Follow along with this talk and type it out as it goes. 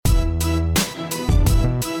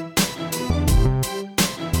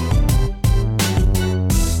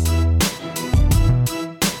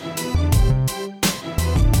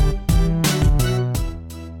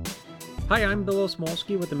Hi, I'm Bill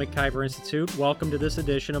Osmolsky with the MacIver Institute. Welcome to this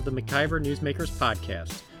edition of the MacIver Newsmakers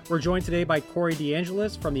Podcast. We're joined today by Corey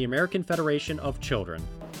Deangelis from the American Federation of Children.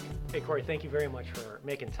 Hey, Corey, thank you very much for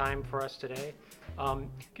making time for us today. Can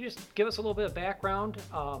you just give us a little bit of background?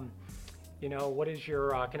 What is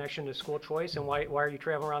your connection to school choice, and why are you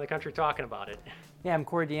traveling around the country talking about it? Yeah, I'm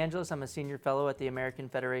Corey Deangelis. I'm a senior fellow at the American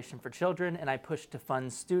Federation for Children, and I push to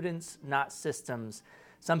fund students, not systems.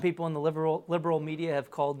 Some people in the liberal media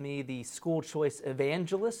have called me the school choice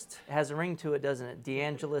evangelist. It has a ring to it, doesn't it?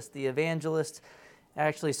 Deangelis, the evangelist.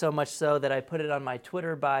 Actually, so much so that I put it on my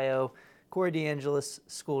Twitter bio, Corey Deangelis,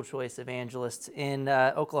 school choice evangelist. In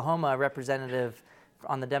Oklahoma, a representative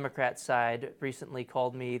on the Democrat side recently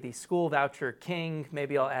called me the school voucher king.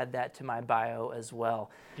 Maybe I'll add that to my bio as well.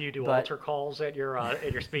 Do you do altar calls at your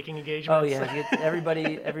speaking engagements? Oh yeah, get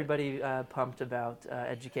everybody pumped about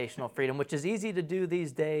educational freedom, which is easy to do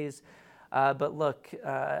these days. But look,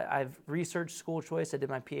 I've researched school choice. I did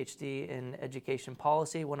my PhD in education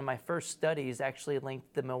policy. One of my first studies actually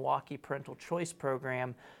linked the Milwaukee Parental Choice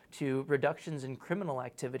Program to reductions in criminal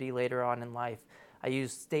activity later on in life. I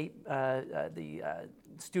used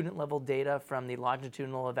student level data from the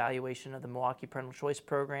longitudinal evaluation of the Milwaukee Parental Choice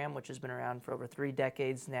Program, which has been around for over 3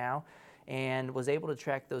 decades now, and was able to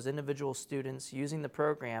track those individual students using the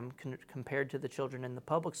program compared to the children in the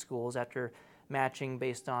public schools after matching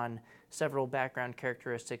based on several background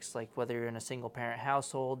characteristics, like whether you're in a single parent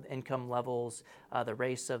household, income levels, the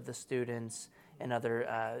race of the students, and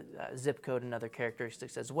other zip code and other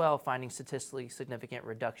characteristics as well, finding statistically significant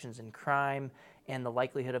reductions in crime and the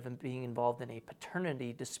likelihood of being involved in a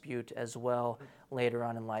paternity dispute as well later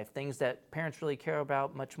on in life. Things that parents really care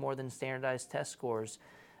about much more than standardized test scores.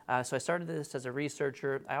 So I started this as a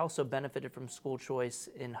researcher. I also benefited from school choice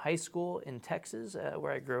in high school in Texas,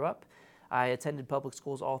 where I grew up. I attended public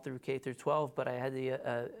schools all through K through 12, but I had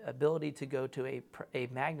the ability to go to a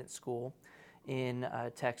magnet school in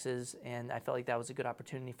Texas, and I felt like that was a good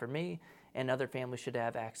opportunity for me, and other families should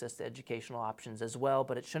have access to educational options as well,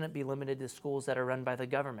 but it shouldn't be limited to schools that are run by the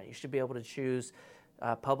government. You should be able to choose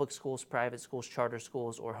public schools, private schools, charter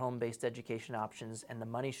schools, or home-based education options, and the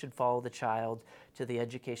money should follow the child to the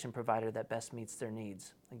education provider that best meets their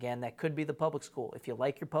needs. Again, that could be the public school. If you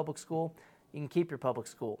like your public school, you can keep your public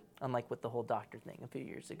school, unlike with the whole doctor thing a few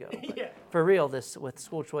years ago. But yeah. For real, with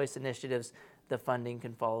school choice initiatives, the funding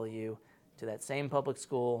can follow you to that same public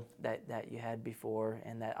school that you had before,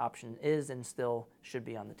 and that option is and still should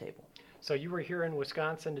be on the table. So you were here in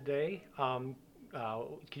Wisconsin today. Can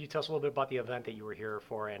you tell us a little bit about the event that you were here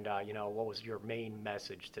for, and what was your main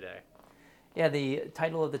message today? Yeah, the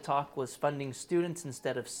title of the talk was Funding Students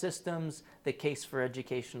Instead of Systems, the Case for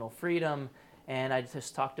Educational Freedom, and I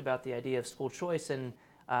just talked about the idea of school choice, and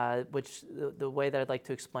which the way that I'd like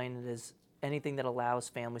to explain it is anything that allows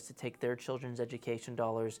families to take their children's education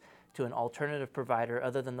dollars to an alternative provider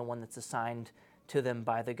other than the one that's assigned to them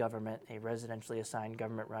by the government, a residentially assigned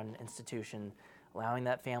government-run institution, allowing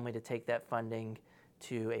that family to take that funding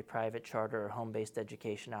to a private charter or home-based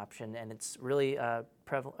education option. And it's really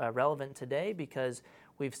relevant today because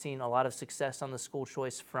we've seen a lot of success on the school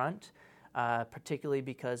choice front, particularly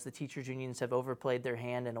because the teachers' unions have overplayed their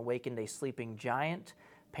hand and awakened a sleeping giant,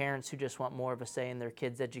 parents who just want more of a say in their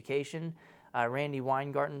kids' education. Randy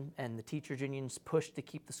Weingarten and the teachers' unions pushed to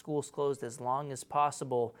keep the schools closed as long as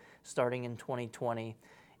possible starting in 2020.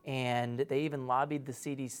 And they even lobbied the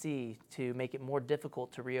CDC to make it more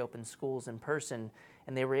difficult to reopen schools in person.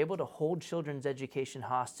 And they were able to hold children's education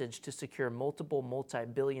hostage to secure multiple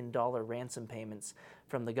multi-billion-dollar ransom payments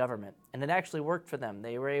from the government. And it actually worked for them.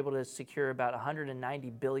 They were able to secure about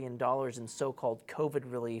 $190 billion in so-called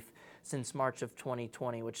COVID relief since March of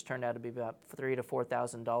 2020, which turned out to be about $3,000 to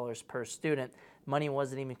 $4,000 per student. Money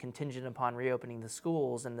wasn't even contingent upon reopening the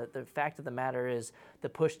schools. And the fact of the matter is the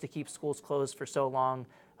push to keep schools closed for so long,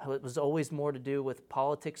 it was always more to do with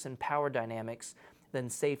politics and power dynamics than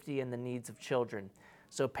safety and the needs of children.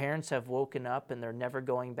 So parents have woken up and they're never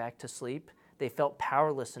going back to sleep. They felt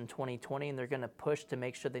powerless in 2020, and they're going to push to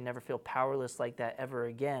make sure they never feel powerless like that ever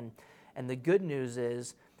again. And the good news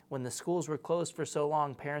is when the schools were closed for so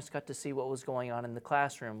long, parents got to see what was going on in the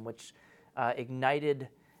classroom, which ignited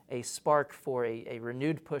a spark for a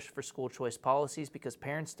renewed push for school choice policies, because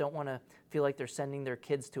parents don't want to feel like they're sending their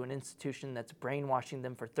kids to an institution that's brainwashing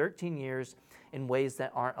them for 13 years in ways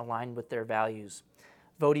that aren't aligned with their values.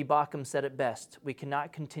 Vodi Bakum said it best: we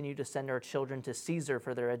cannot continue to send our children to Caesar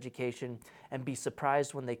for their education and be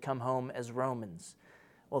surprised when they come home as Romans.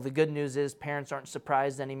 Well, the good news is parents aren't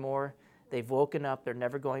surprised anymore. They've woken up. They're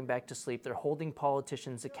never going back to sleep. They're holding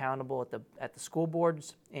politicians accountable at the school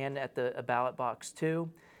boards and at the ballot box too.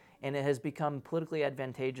 and it has become politically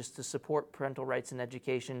advantageous to support parental rights in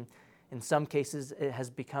education. In some cases, it has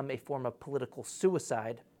become a form of political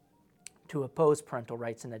suicide to oppose parental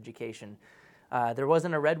rights in education. There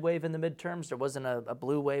wasn't a red wave in the midterms. There wasn't a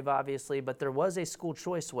blue wave, obviously, but there was a school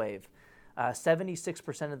choice wave.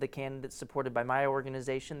 76% of the candidates supported by my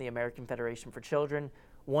organization, the American Federation for Children,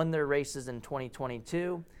 won their races in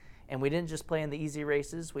 2022. And we didn't just play in the easy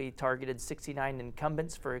races. We targeted 69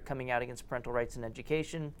 incumbents for coming out against parental rights in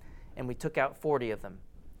education, and we took out 40 of them.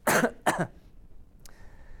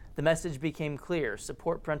 The message became clear: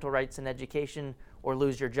 support parental rights in education or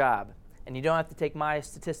lose your job. And you don't have to take my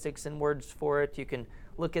statistics and words for it. You can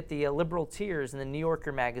look at the liberal tiers in the New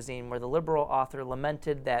Yorker magazine, where the liberal author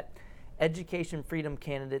lamented that education freedom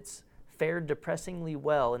candidates fared depressingly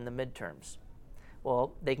well in the midterms.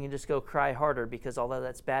 Well, they can just go cry harder, because although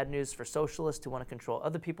that's bad news for socialists who want to control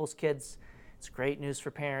other people's kids, it's great news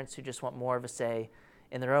for parents who just want more of a say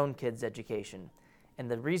in their own kids' education.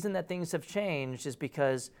 And the reason that things have changed is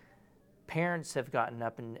because parents have gotten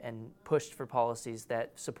up and pushed for policies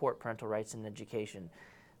that support parental rights in education.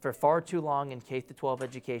 For far too long in K-12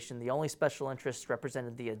 education, the only special interests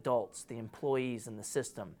represented the adults, the employees, and the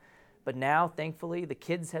system. But now, thankfully, the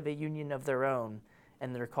kids have a union of their own,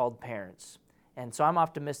 and they're called parents. And so I'm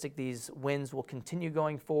optimistic these wins will continue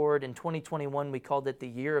going forward. In 2021, we called it the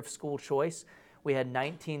Year of School Choice. We had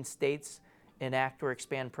 19 states enact or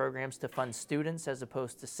expand programs to fund students as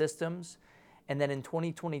opposed to systems. And then in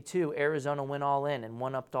 2022, Arizona went all in and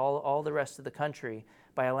won up to all the rest of the country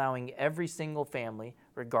by allowing every single family,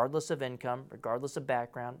 regardless of income, regardless of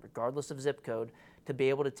background, regardless of zip code, to be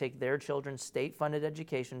able to take their children's state-funded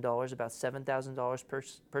education dollars, about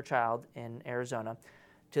 $7,000 per child in Arizona,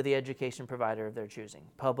 to the education provider of their choosing,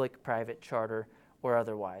 public, private, charter, or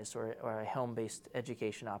otherwise, or a home-based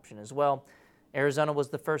education option as well. Arizona was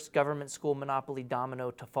the first government school monopoly domino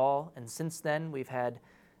to fall, and since then we've had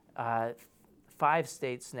 5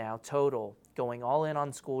 states now total going all in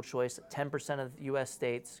on school choice, 10% of U.S.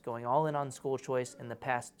 states going all in on school choice in the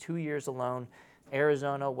past 2 years alone.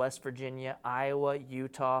 Arizona, West Virginia, Iowa,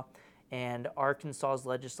 Utah, and Arkansas's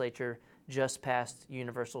legislature just passed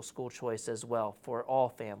universal school choice as well for all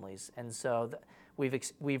families. And so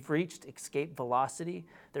we've reached escape velocity.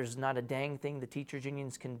 There's not a dang thing the teachers'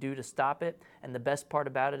 unions can do to stop it. And the best part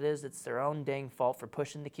about it is it's their own dang fault for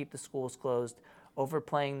pushing to keep the schools closed,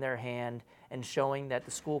 overplaying their hand, and showing that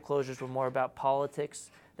the school closures were more about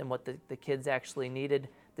politics than what the kids actually needed.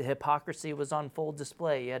 The hypocrisy was on full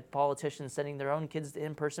display. You had politicians sending their own kids to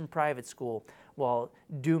in-person private school while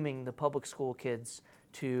dooming the public school kids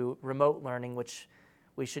to remote learning, which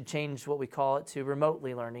we should change what we call it to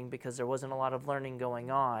remotely learning, because there wasn't a lot of learning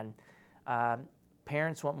going on.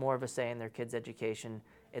 Parents want more of a say in their kids' education.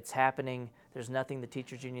 It's happening. There's nothing the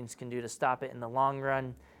teachers' unions can do to stop it in the long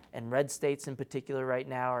run. And red states in particular right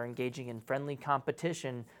now are engaging in friendly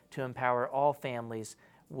competition to empower all families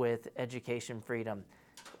with education freedom.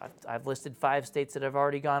 I've listed 5 states that have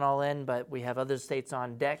already gone all in, but we have other states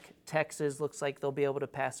on deck. Texas looks like they'll be able to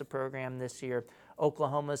pass a program this year.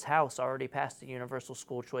 Oklahoma's House already passed a universal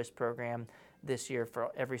school choice program this year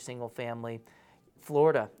for every single family.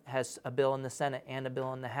 Florida has a bill in the Senate and a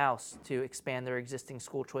bill in the House to expand their existing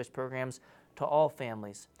school choice programs to all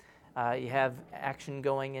families. You have action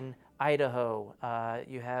going in Idaho.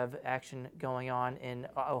 You have action going on in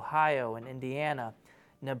Ohio and Indiana.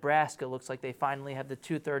 Nebraska looks like they finally have the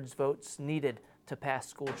 2/3 votes needed to pass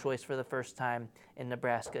school choice for the first time in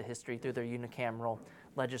Nebraska history through their unicameral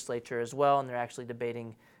legislature as well, and they're actually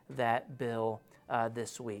debating that bill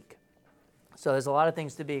this week. So there's a lot of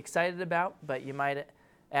things to be excited about, but you might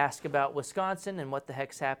ask about Wisconsin and what the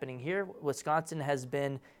heck's happening here. Wisconsin has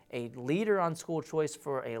been a leader on school choice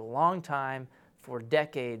for a long time, for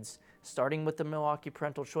decades, starting with the Milwaukee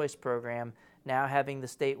Parental Choice Program, now having the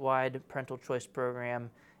statewide parental choice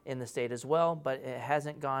program in the state as well, but it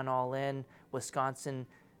hasn't gone all in. Wisconsin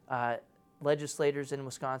legislators in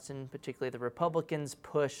Wisconsin, particularly the Republicans,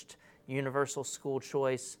 pushed universal school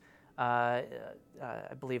choice, I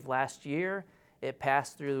believe last year. It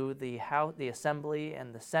passed through the House, the Assembly,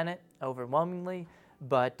 and the Senate overwhelmingly,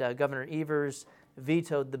 but Governor Evers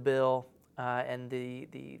vetoed the bill, and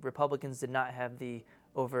the Republicans did not have the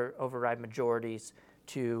override majorities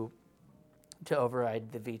to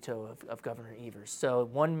override the veto of Governor Evers. So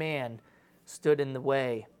one man stood in the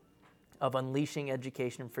way of unleashing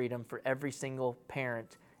education freedom for every single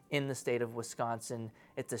parent in the state of Wisconsin.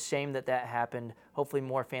 It's a shame that happened. Hopefully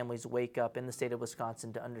more families wake up in the state of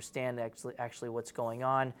Wisconsin to understand actually what's going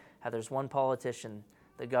on, how there's one politician,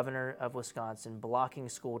 the governor of Wisconsin, blocking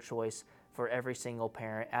school choice for every single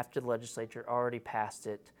parent after the legislature already passed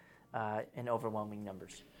it in overwhelming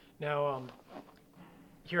numbers. Now,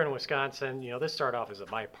 here in Wisconsin, this started off as a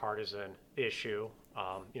bipartisan issue.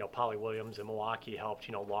 Polly Williams in Milwaukee helped,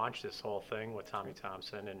 launch this whole thing with Tommy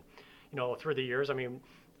Thompson. And, through the years,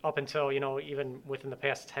 up until, even within the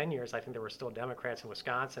past 10 years, I think there were still Democrats in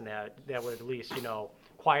Wisconsin that would at least,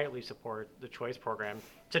 quietly support the choice program.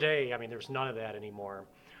 Today, there's none of that anymore.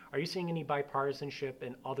 Are you seeing any bipartisanship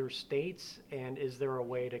in other states? And is there a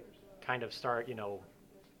way to kind of start,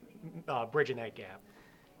 bridging that gap?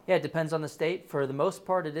 Yeah, it depends on the state. For the most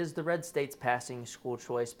part, it is the red states passing school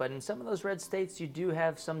choice. But in some of those red states, you do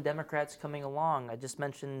have some Democrats coming along. I just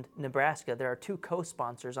mentioned Nebraska. There are 2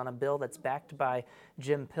 co-sponsors on a bill that's backed by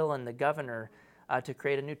Jim Pillen, the governor, to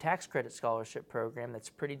create a new tax credit scholarship program that's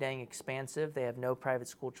pretty dang expansive. They have no private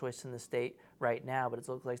school choice in the state right now, but it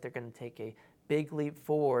looks like they're going to take a big leap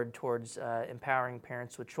forward towards empowering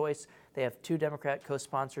parents with choice. They have 2 Democrat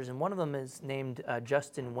co-sponsors, and one of them is named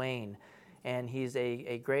Justin Wayne. And he's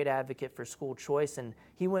a great advocate for school choice. And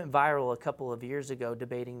he went viral a couple of years ago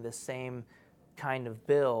debating the same kind of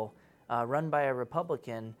bill run by a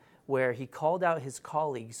Republican, where he called out his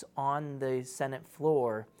colleagues on the Senate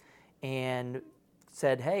floor and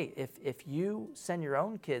said, hey, if you send your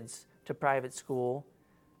own kids to private school,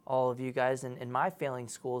 all of you guys in my failing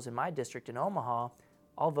schools in my district in Omaha,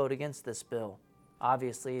 I'll vote against this bill.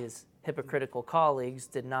 Obviously, his hypocritical colleagues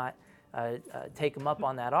did not take him up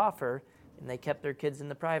on that offer, and they kept their kids in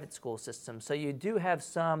the private school system. So you do have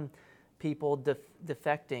some people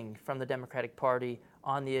defecting from the Democratic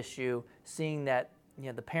on the issue, seeing that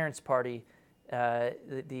the Parents' Party,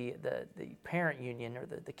 the parent union or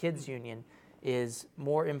the kids' union is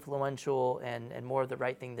more influential and more of the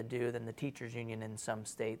right thing to do than the teachers' union in some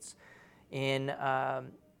states. In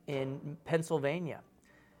Pennsylvania,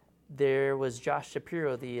 there was Josh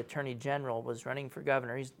Shapiro, the Attorney General, was running for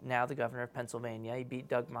governor. He's now the governor of Pennsylvania. He beat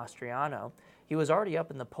Doug Mastriano. He was already up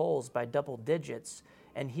in the polls by double digits,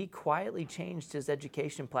 and he quietly changed his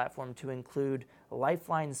education platform to include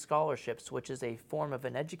Lifeline scholarships, which is a form of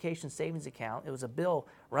an education savings account. It was a bill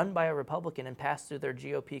run by a Republican and passed through their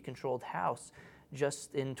GOP-controlled House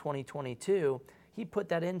just in 2022. He put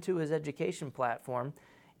that into his education platform.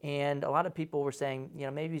 And a lot of people were saying,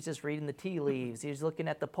 maybe he's just reading the tea leaves. He was looking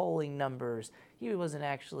at the polling numbers. He wasn't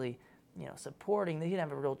actually, supporting. He didn't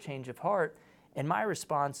have a real change of heart. And my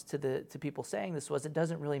response to people saying this was, it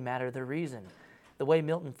doesn't really matter the reason. The way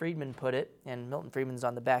Milton Friedman put it, and Milton Friedman's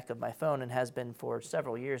on the back of my phone and has been for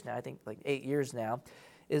several years now, I think like 8 years now,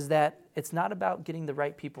 is that it's not about getting the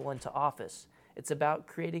right people into office. It's about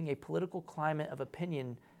creating a political climate of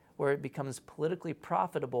opinion where it becomes politically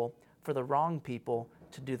profitable for the wrong people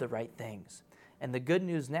to do the right things. And the good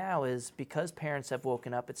news now is because parents have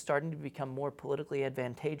woken up, it's starting to become more politically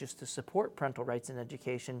advantageous to support parental rights in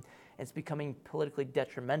education. It's becoming politically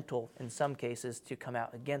detrimental in some cases to come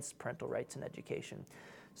out against parental rights in education.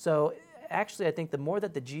 So actually, I think the more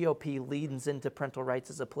that the GOP leans into parental rights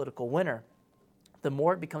as a political winner, the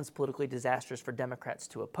more it becomes politically disastrous for Democrats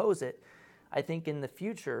to oppose it. I think in the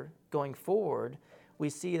future, going forward, we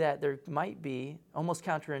see that there might be, almost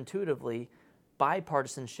counterintuitively,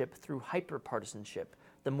 bipartisanship through hyperpartisanship.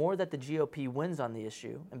 The more that the GOP wins on the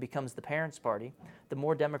issue and becomes the Parents' Party, the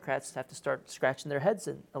more Democrats have to start scratching their heads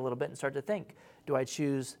a little bit and start to think, do I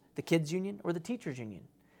choose the kids' union or the teachers' union?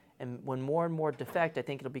 And when more and more defect, I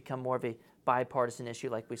think it'll become more of a bipartisan issue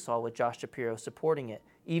like we saw with Josh Shapiro supporting it,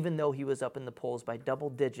 even though he was up in the polls by double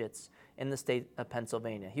digits in the state of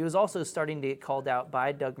Pennsylvania. He was also starting to get called out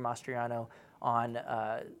by Doug Mastriano on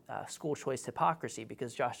school choice hypocrisy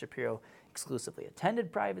because Josh Shapiro exclusively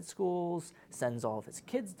attended private schools, sends all of his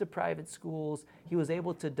kids to private schools. He was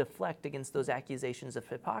able to deflect against those accusations of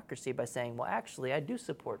hypocrisy by saying, well, actually, I do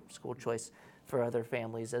support school choice for other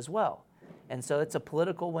families as well. And so it's a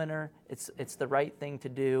political winner. It's the right thing to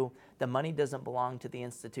do. The money doesn't belong to the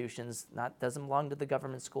institutions, doesn't belong to the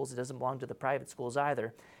government schools. It doesn't belong to the private schools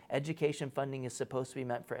either. Education funding is supposed to be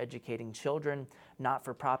meant for educating children, not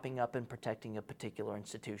for propping up and protecting a particular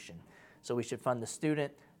institution. So we should fund the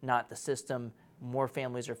student, not the system. More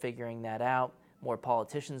families are figuring that out. More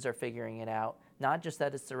politicians are figuring it out. Not just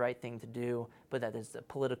that it's the right thing to do, but that it's a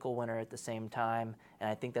political winner at the same time. And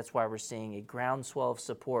I think that's why we're seeing a groundswell of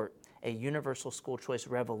support, a universal school choice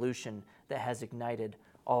revolution that has ignited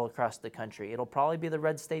all across the country. It'll probably be the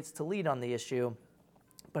red states to lead on the issue,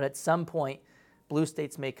 but at some point, blue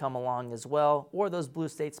states may come along as well, or those blue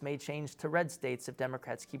states may change to red states if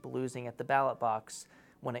Democrats keep losing at the ballot box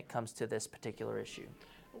when it comes to this particular issue.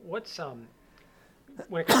 What's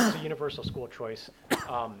when it comes to universal school choice,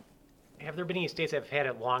 have there been any states that have had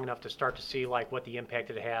it long enough to start to see like what the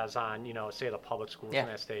impact it has on, say the public schools in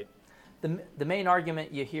that state? The main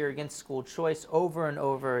argument you hear against school choice over and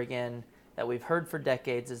over again that we've heard for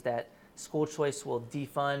decades is that school choice will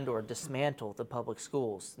defund or dismantle the public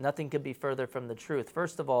schools. Nothing could be further from the truth.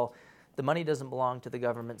 First of all, the money doesn't belong to the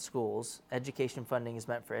government schools. Education funding is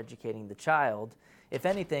meant for educating the child. If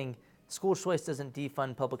anything, school choice doesn't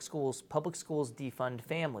defund public schools. Public schools defund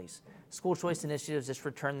families. School choice initiatives just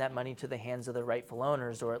return that money to the hands of the rightful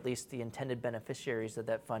owners, or at least the intended beneficiaries of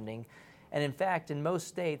that funding. And in fact, in most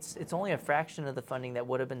states, it's only a fraction of the funding that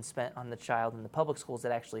would have been spent on the child in the public schools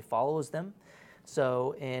that actually follows them.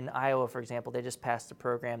 So in Iowa, for example, they just passed a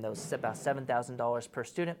program that was about $7,000 per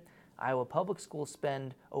student. Iowa public schools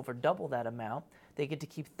spend over double that amount. They get to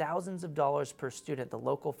keep thousands of dollars per student, the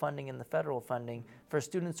local funding and the federal funding, for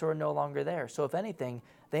students who are no longer there. So if anything,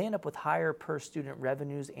 they end up with higher per student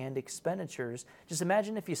revenues and expenditures. Just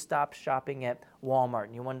imagine if you stopped shopping at Walmart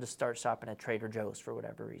and you wanted to start shopping at Trader Joe's for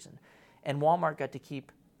whatever reason. And Walmart got to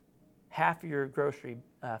keep half of your grocery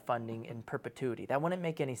funding in perpetuity. That wouldn't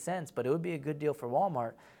make any sense, but it would be a good deal for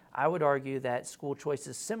Walmart. I would argue that school choice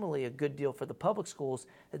is similarly a good deal for the public schools,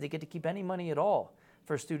 that they get to keep any money at all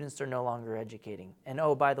for students they're no longer educating. And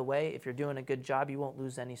oh, by the way, if you're doing a good job, you won't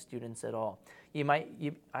lose any students at all.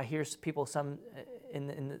 I hear people,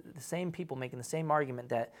 the same people making the same argument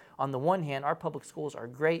that on the one hand, our public schools are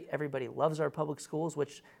great, everybody loves our public schools,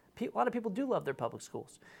 which a lot of people do love their public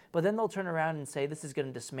schools. But then they'll turn around and say, this is going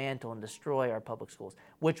to dismantle and destroy our public schools.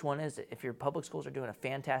 Which one is it? If your public schools are doing a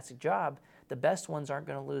fantastic job, the best ones aren't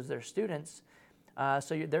going to lose their students.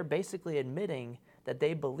 They're basically admitting that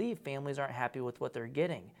they believe families aren't happy with what they're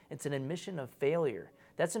getting. It's an admission of failure.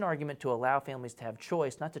 That's an argument to allow families to have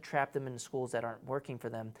choice, not to trap them into schools that aren't working for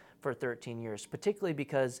them for 13 years, particularly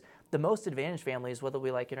because the most advantaged families, whether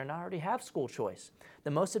we like it or not, already have school choice.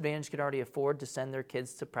 The most advantaged can already afford to send their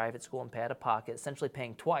kids to private school and pay out of pocket, essentially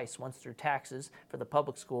paying twice, once through taxes for the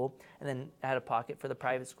public school, and then out of pocket for the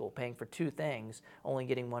private school, paying for two things, only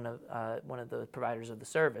getting one of the providers of the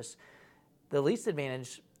service. The least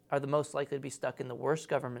advantaged are the most likely to be stuck in the worst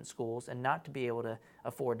government schools and not to be able to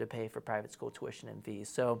afford to pay for private school tuition and fees.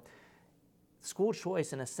 So school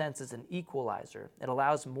choice, in a sense, is an equalizer. It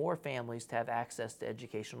allows more families to have access to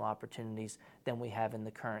educational opportunities than we have in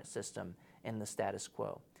the current system in the status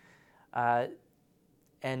quo.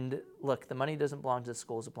 And look, the money doesn't belong to the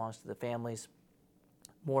schools, it belongs to the families.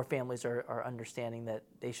 More families are understanding that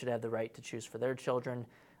they should have the right to choose for their children.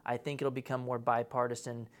 I think it'll become more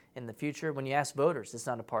bipartisan in the future. When you ask voters, it's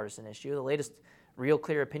not a partisan issue. The latest Real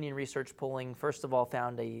Clear Opinion Research polling, first of all,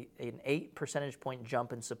 found an 8 percentage point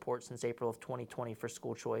jump in support since April of 2020 for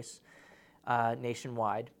school choice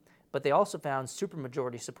nationwide. But they also found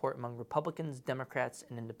supermajority support among Republicans, Democrats,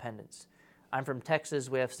 and independents. I'm from Texas.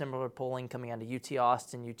 We have similar polling coming out of UT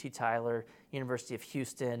Austin, UT Tyler, University of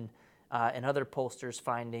Houston, and other pollsters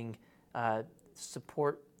finding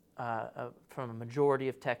support from a majority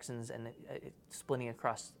of Texans, and splitting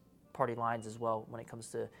across party lines as well when it comes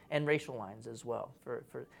to, and racial lines as well.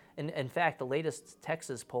 In fact, the latest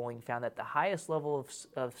Texas polling found that the highest level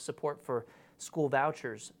of support for school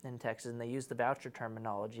vouchers in Texas, and they use the voucher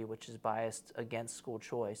terminology, which is biased against school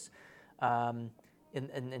choice. In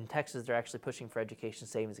Texas, they're actually pushing for education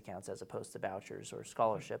savings accounts as opposed to vouchers or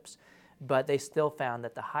scholarships. But they still found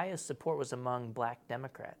that the highest support was among Black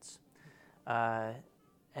Democrats.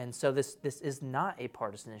 And so this is not a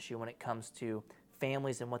partisan issue when it comes to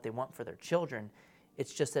families and what they want for their children.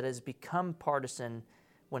 It's just that it has become partisan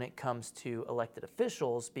when it comes to elected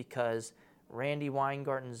officials, because Randy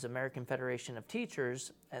Weingarten's American Federation of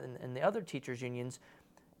Teachers and the other teachers unions,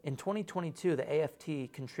 in 2022, the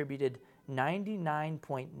AFT contributed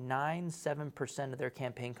 99.97% of their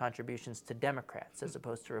campaign contributions to Democrats as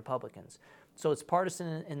opposed to Republicans. So it's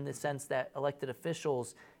partisan in the sense that elected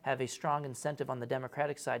officials have a strong incentive on the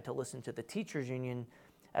Democratic side to listen to the teachers union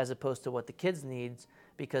as opposed to what the kids need,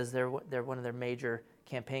 because they're one of their major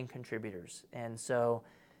campaign contributors. And so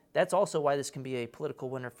that's also why this can be a political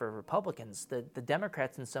winner for Republicans. The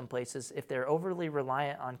Democrats in some places, if they're overly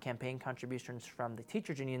reliant on campaign contributions from the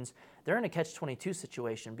teachers unions, they're in a catch-22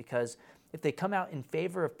 situation, because if they come out in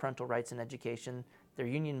favor of parental rights in education, their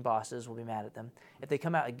union bosses will be mad at them. If they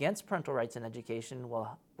come out against parental rights in education,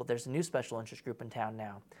 well, there's a new special interest group in town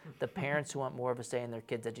now, the parents who want more of a say in their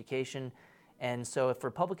kids' education. And so if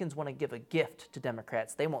Republicans want to give a gift to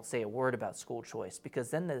Democrats, they won't say a word about school choice,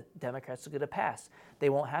 because then the Democrats will get a pass. They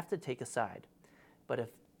won't have to take a side. But if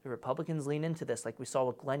the Republicans lean into this, like we saw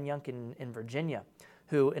with Glenn Youngkin in Virginia,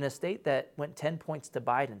 who in a state that went 10 points to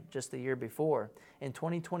Biden just the year before, in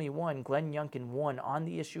 2021, Glenn Youngkin won on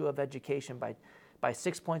the issue of education by by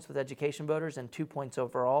 6 points with education voters and 2 points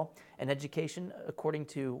overall. And education, according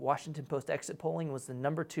to Washington Post exit polling, was the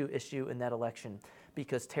number 2 issue in that election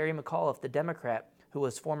because Terry McAuliffe, the Democrat, who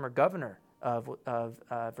was former governor of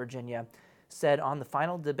Virginia, said on the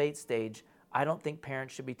final debate stage, "I don't think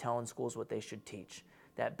parents should be telling schools what they should teach."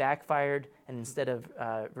 That backfired, and instead of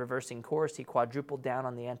reversing course, he quadrupled down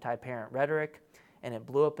on the anti-parent rhetoric, and it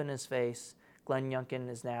blew up in his face. Glenn Youngkin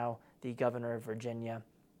is now the governor of Virginia,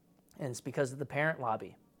 and it's because of the parent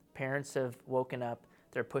lobby. Parents have woken up.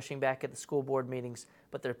 They're pushing back at the school board meetings,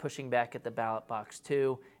 but they're pushing back at the ballot box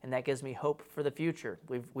too, and that gives me hope for the future.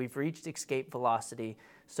 We've reached escape velocity.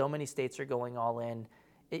 So many states are going all in.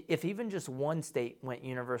 If even just one state went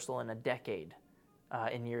universal in a decade,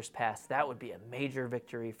 in years past, that would be a major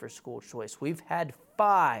victory for school choice. We've had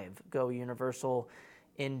 5 go universal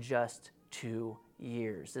in just 2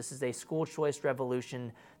 years. This is a school choice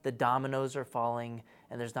revolution. The dominoes are falling,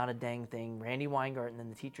 and there's not a dang thing Randy Weingarten and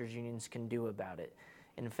the teachers' unions can do about it.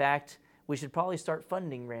 In fact, we should probably start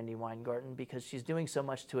funding Randy Weingarten because she's doing so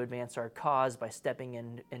much to advance our cause by stepping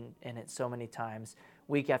in it so many times,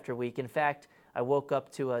 week after week. In fact, I woke up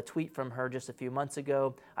to a tweet from her just a few months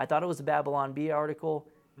ago. I thought it was a Babylon Bee article,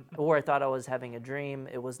 or I thought I was having a dream.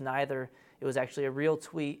 It was neither. It was actually a real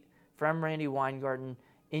tweet from Randy Weingarten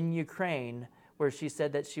in Ukraine, where she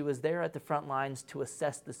said that she was there at the front lines to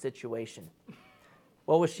assess the situation.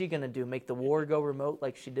 What was she going to do? Make the war go remote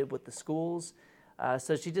like she did with the schools?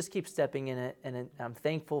 So she just keeps stepping in it, and I'm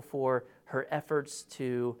thankful for her efforts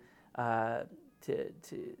to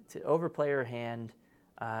overplay her hand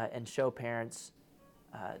and show parents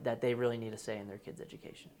that they really need a say in their kids'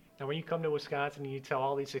 education. Now, when you come to Wisconsin and you tell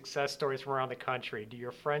all these success stories from around the country, do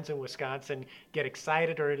your friends in Wisconsin get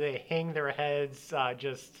excited, or do they hang their heads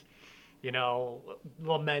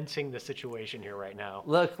lamenting the situation here right now?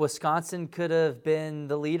 Look, Wisconsin could have been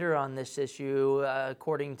the leader on this issue,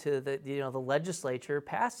 according to the legislature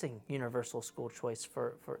passing universal school choice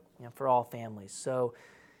for all families. So,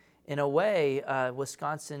 in a way,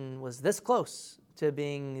 Wisconsin was this close to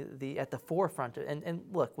being at the forefront. And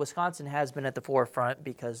look, Wisconsin has been at the forefront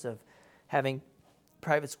because of having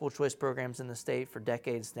private school choice programs in the state for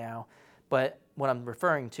decades now. But what I'm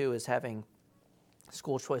referring to is having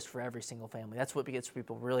school choice for every single family. That's what gets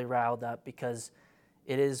people really riled up, because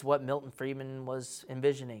it is what Milton Friedman was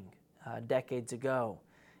envisioning decades ago.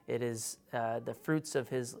 It is the fruits of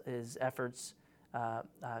his efforts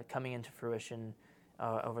coming into fruition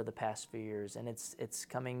over the past few years, and it's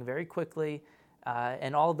coming very quickly.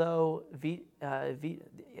 And although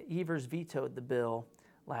Evers vetoed the bill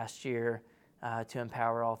last year to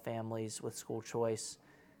empower all families with school choice,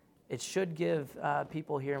 it should give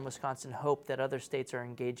people here in Wisconsin hope that other states are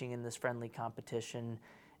engaging in this friendly competition,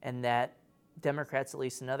 and that Democrats, at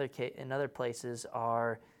least in other places,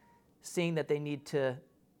 are seeing that they need to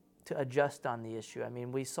adjust on the issue. I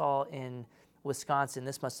mean, we saw in Wisconsin,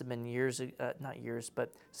 this must have been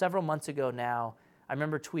but several months ago now, I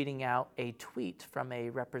remember tweeting out a tweet from a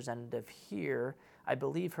representative here. I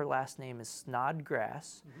believe her last name is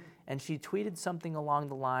Snodgrass, and she tweeted something along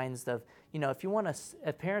the lines of,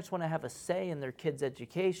 if parents want to have a say in their kids'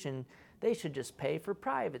 education, they should just pay for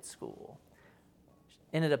private school.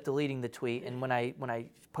 Ended up deleting the tweet, and when I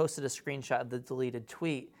posted a screenshot of the deleted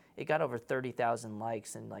tweet, it got over 30,000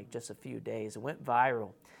 likes in just a few days. It went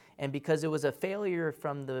viral. And because it was a failure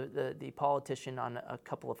from the politician on a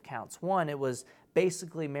couple of counts. One, it was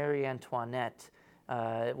basically Marie Antoinette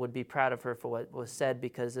would be proud of her for what was said,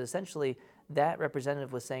 because essentially that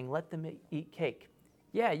representative was saying, let them eat cake.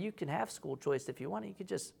 Yeah, you can have school choice if you want. You could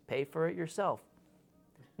just pay for it yourself.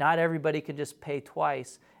 Not everybody can just pay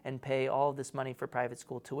twice and pay all of this money for private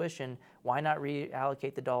school tuition. Why not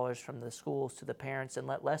reallocate the dollars from the schools to the parents and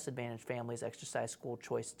let less advantaged families exercise school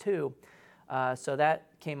choice too? So that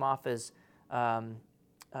came off as kind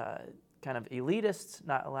of elitist,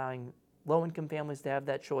 not allowing low-income families to have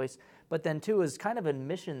that choice. But then, too, is kind of an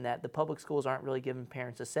admission that the public schools aren't really giving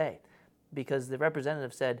parents a say, because the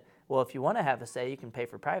representative said, well, if you want to have a say, you can pay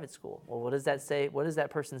for private school. Well, what does that say? What is that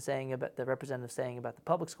person saying about the representative saying about the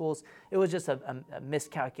public schools? It was just a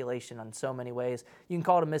miscalculation on so many ways. You can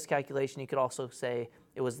call it a miscalculation. You could also say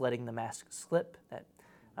it was letting the mask slip, that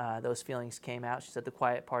those feelings came out. She said the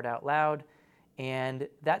quiet part out loud. And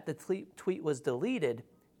that the tweet was deleted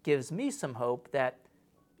gives me some hope that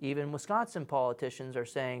even Wisconsin politicians are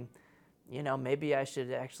saying, maybe I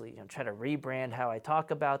should actually try to rebrand how I talk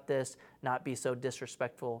about this, not be so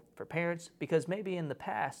disrespectful for parents, because maybe in the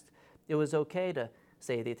past it was okay to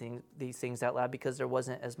say these things out loud because there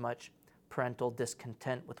wasn't as much parental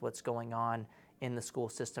discontent with what's going on in the school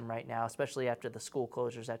system right now, especially after the school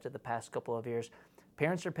closures after the past couple of years.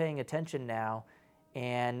 Parents are paying attention now,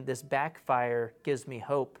 And this backfire gives me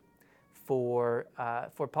hope for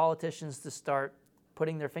politicians to start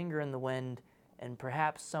putting their finger in the wind, and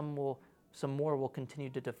perhaps some more will continue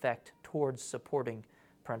to defect towards supporting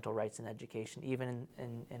parental rights in education, even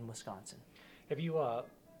in Wisconsin. Have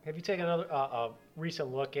you taken a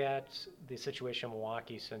recent look at the situation in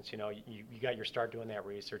Milwaukee since you got your start doing that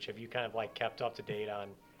research? Have you kind of like kept up to date on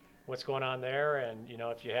what's going on there, and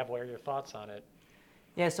if you have, what are your thoughts on it?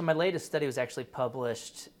 Yeah, so my latest study was actually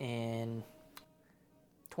published in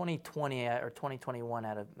 2020 or 2021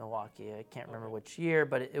 out of Milwaukee. I can't remember which year,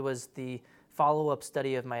 but it was the follow-up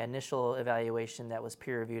study of my initial evaluation that was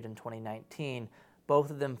peer-reviewed in 2019, both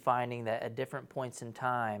of them finding that at different points in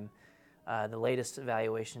time, the latest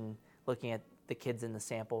evaluation looking at the kids in the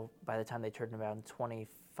sample by the time they turned around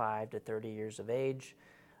 25 to 30 years of age,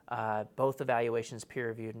 both evaluations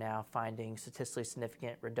peer-reviewed now, finding statistically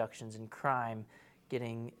significant reductions in crime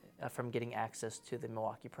from getting access to the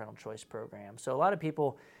Milwaukee Parental Choice Program. So a lot of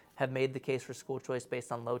people have made the case for school choice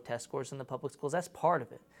based on low test scores in the public schools. That's part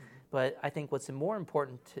of it. Mm-hmm. But I think what's more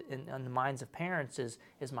important in the minds of parents is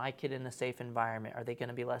my kid in a safe environment? Are they going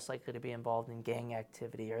to be less likely to be involved in gang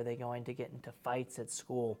activity? Are they going to get into fights at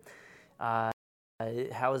school? How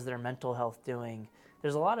is their mental health doing?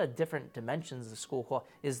 There's a lot of different dimensions of school.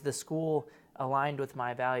 Is the school aligned with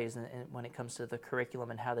my values and when it comes to the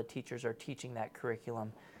curriculum and how the teachers are teaching that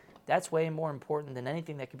curriculum? That's way more important than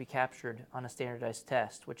anything that could be captured on a standardized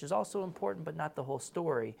test, which is also important but not the whole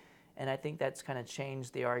story. And I think that's kind of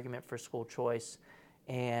changed the argument for school choice.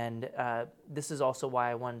 And this is also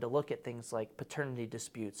why I wanted to look at things like paternity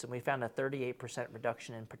disputes. And we found a 38%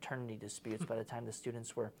 reduction in paternity disputes by the time the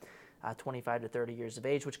students were 25 to 30 years of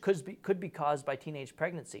age, which could be caused by teenage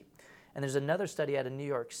pregnancy. And there's another study out of New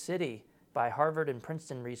York City by Harvard and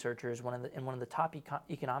Princeton researchers, in one of the top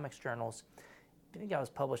economics journals. I think that was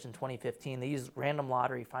published in 2015. They used random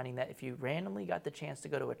lottery, finding that if you randomly got the chance to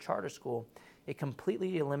go to a charter school, it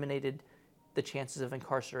completely eliminated the chances of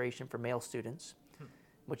incarceration for male students,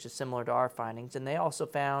 which is similar to our findings. And they also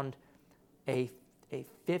found a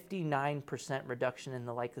 59% reduction in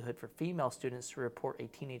the likelihood for female students to report a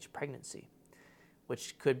teenage pregnancy,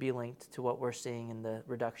 which could be linked to what we're seeing in the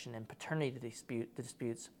reduction in paternity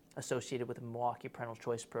disputes associated with the Milwaukee Parental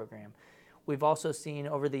Choice Program. We've also seen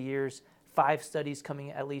over the years 5 studies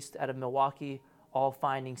coming at least out of Milwaukee, all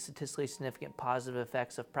finding statistically significant positive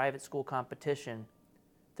effects of private school competition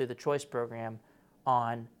through the choice program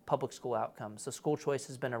on public school outcomes. So school choice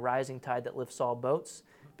has been a rising tide that lifts all boats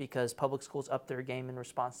because public schools up their game in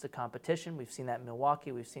response to competition. We've seen that in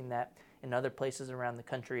Milwaukee. We've seen that in other places around the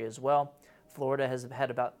country as well. Florida has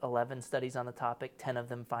had about 11 studies on the topic, 10 of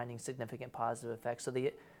them finding significant positive effects. So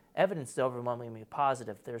the evidence is overwhelmingly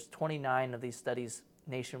positive. There's 29 of these studies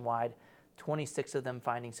nationwide, 26 of them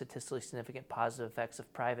finding statistically significant positive effects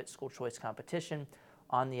of private school choice competition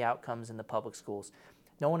on the outcomes in the public schools.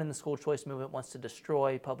 No one in the school choice movement wants to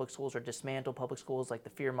destroy public schools or dismantle public schools like the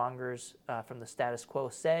fearmongers from the status quo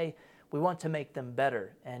say. We want to make them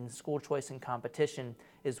better, and school choice and competition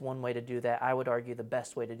is one way to do that. I would argue the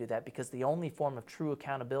best way to do that, because the only form of true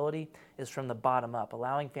accountability is from the bottom up,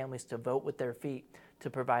 allowing families to vote with their feet to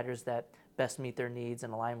providers that best meet their needs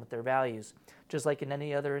and align with their values. Just like in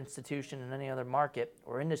any other institution, in any other market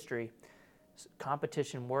or industry,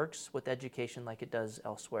 competition works with education like it does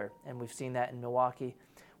elsewhere. And we've seen that in Milwaukee.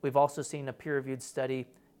 We've also seen a peer-reviewed study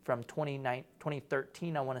from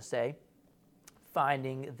 2013, I want to say,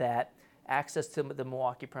 finding that access to the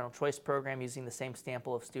Milwaukee Parental Choice Program, using the same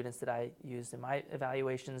sample of students that I used in my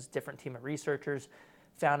evaluations, different team of researchers,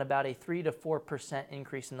 found about a 3 to 4%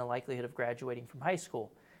 increase in the likelihood of graduating from high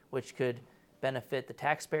school, which could benefit the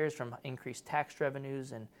taxpayers from increased tax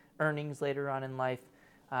revenues and earnings later on in life.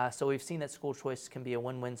 So we've seen that school choice can be a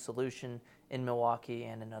win-win solution in Milwaukee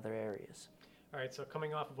and in other areas. All right, so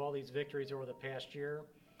coming off of all these victories over the past year,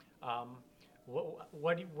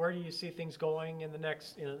 where do you see things going in the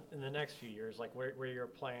next few years? Like, where are your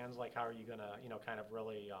plans? Like, how are you gonna kind of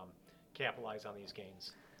really capitalize on these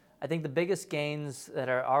gains? I think the biggest gains that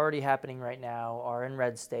are already happening right now are in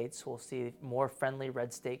red states. We'll see more friendly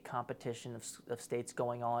red state competition of states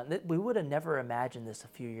going on. We would have never imagined this a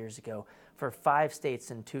few years ago, for 5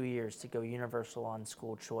 states in 2 years to go universal on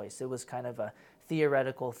school choice. It was kind of a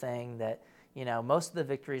theoretical thing that, most of the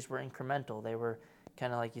victories were incremental. They were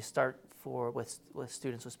kind of like you start with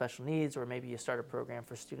students with special needs, or maybe you start a program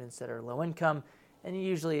for students that are low income, and it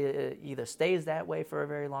usually either stays that way for a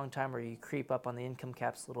very long time or you creep up on the income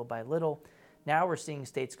caps little by little. Now we're seeing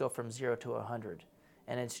states go from 0 to 100,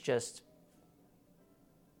 and it's just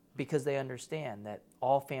because they understand that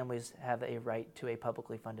all families have a right to a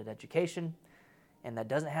publicly funded education, And that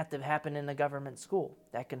doesn't have to happen in a government school.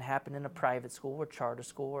 That can happen in a private school or charter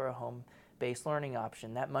school or a home-based learning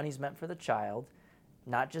option. That money's meant for the child,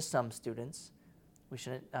 not just some students. We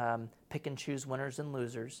shouldn't pick and choose winners and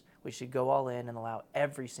losers. We should go all in and allow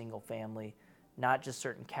every single family, not just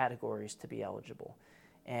certain categories, to be eligible.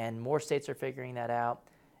 And more states are figuring that out.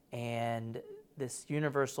 And this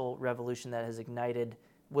universal revolution that has ignited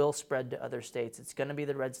will spread to other states. It's going to be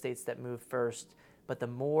the red states that move first. But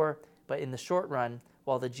in the short run,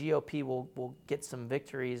 while the GOP will get some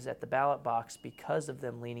victories at the ballot box because of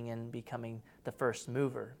them leaning in, becoming the first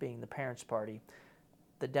mover, being the parents' party,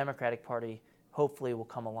 the Democratic Party hopefully will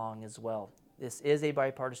come along as well. This is a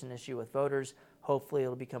bipartisan issue with voters. Hopefully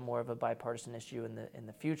it'll become more of a bipartisan issue in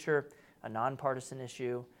the future, a nonpartisan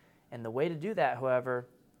issue. And the way to do that, however,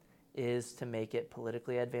 is to make it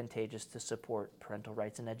politically advantageous to support parental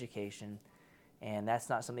rights in education. And that's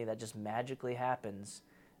not something that just magically happens,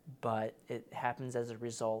 but it happens as a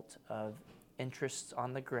result of interests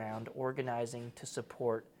on the ground organizing to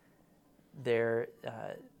support their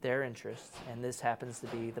interests. And this happens to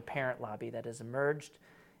be the parent lobby that has emerged,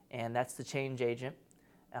 and that's the change agent.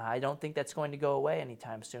 I don't think that's going to go away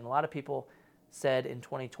anytime soon. A lot of people said in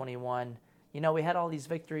 2021, we had all these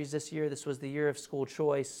victories this year. This was the year of school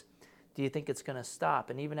choice. Do you think it's going to stop?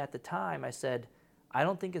 And even at the time, I said, I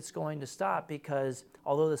don't think it's going to stop, because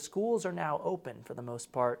although the schools are now open for the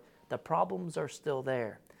most part, the problems are still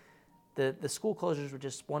there. The school closures were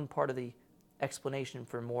just one part of the explanation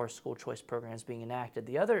for more school choice programs being enacted.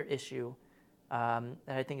 The other issue that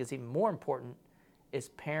I think is even more important is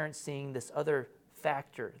parents seeing this other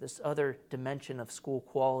factor, this other dimension of school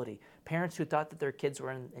quality. Parents who thought that their kids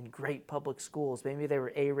were in great public schools, maybe they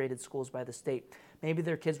were A-rated schools by the state, maybe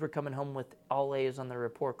their kids were coming home with all A's on their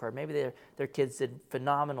report card, maybe their kids did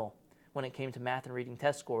phenomenal when it came to math and reading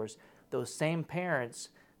test scores. Those same parents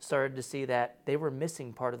started to see that they were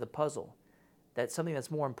missing part of the puzzle, that something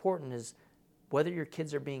that's more important is whether your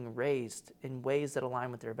kids are being raised in ways that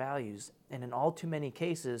align with their values. And in all too many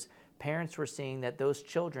cases, parents were seeing that those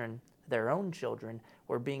children, their own children,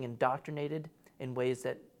 were being indoctrinated in ways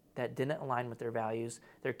that didn't align with their values.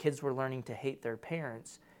 Their kids were learning to hate their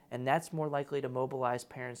parents, and that's more likely to mobilize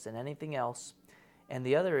parents than anything else. And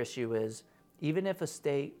the other issue is, even if a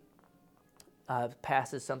state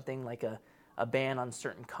passes something like a ban on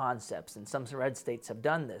certain concepts, and some red states have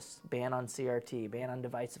done this, ban on CRT, ban on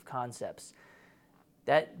divisive concepts,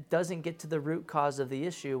 that doesn't get to the root cause of the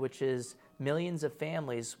issue, which is millions of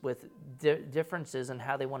families with differences in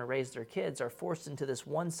how they want to raise their kids are forced into this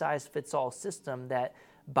one-size-fits-all system that,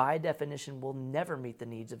 by definition, will never meet the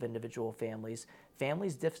needs of individual families.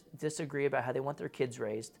 Families disagree about how they want their kids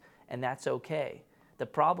raised, and that's okay. The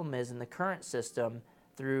problem is, in the current system,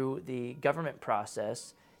 through the government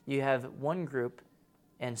process, you have one group,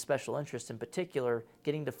 and special interests in particular,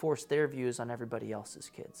 getting to force their views on everybody else's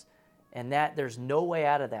kids. And that there's no way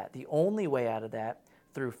out of that. The only way out of that,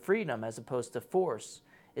 through freedom as opposed to force,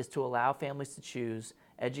 is to allow families to choose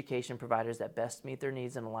education providers that best meet their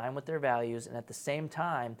needs and align with their values, and at the same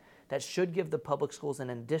time, that should give the public schools an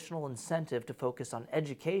additional incentive to focus on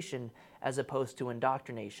education as opposed to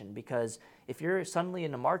indoctrination. Because if you're suddenly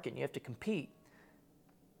in the market and you have to compete,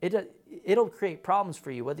 it'll create problems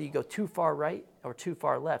for you, whether you go too far right or too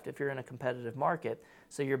far left if you're in a competitive market.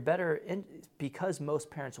 So you're better, because most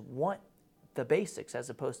parents want the basics as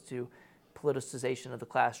opposed to politicization of the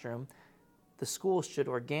classroom, the schools should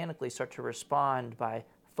organically start to respond by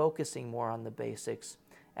focusing more on the basics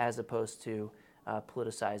as opposed to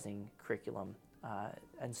politicizing curriculum.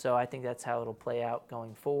 And so I think that's how it'll play out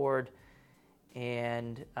going forward,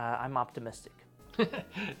 and I'm optimistic.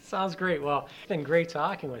 Sounds great. Well, it's been great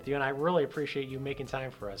talking with you, and I really appreciate you making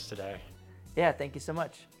time for us today. Yeah, thank you so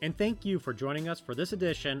much. And thank you for joining us for this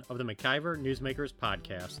edition of the MacIver Newsmakers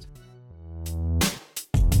Podcast.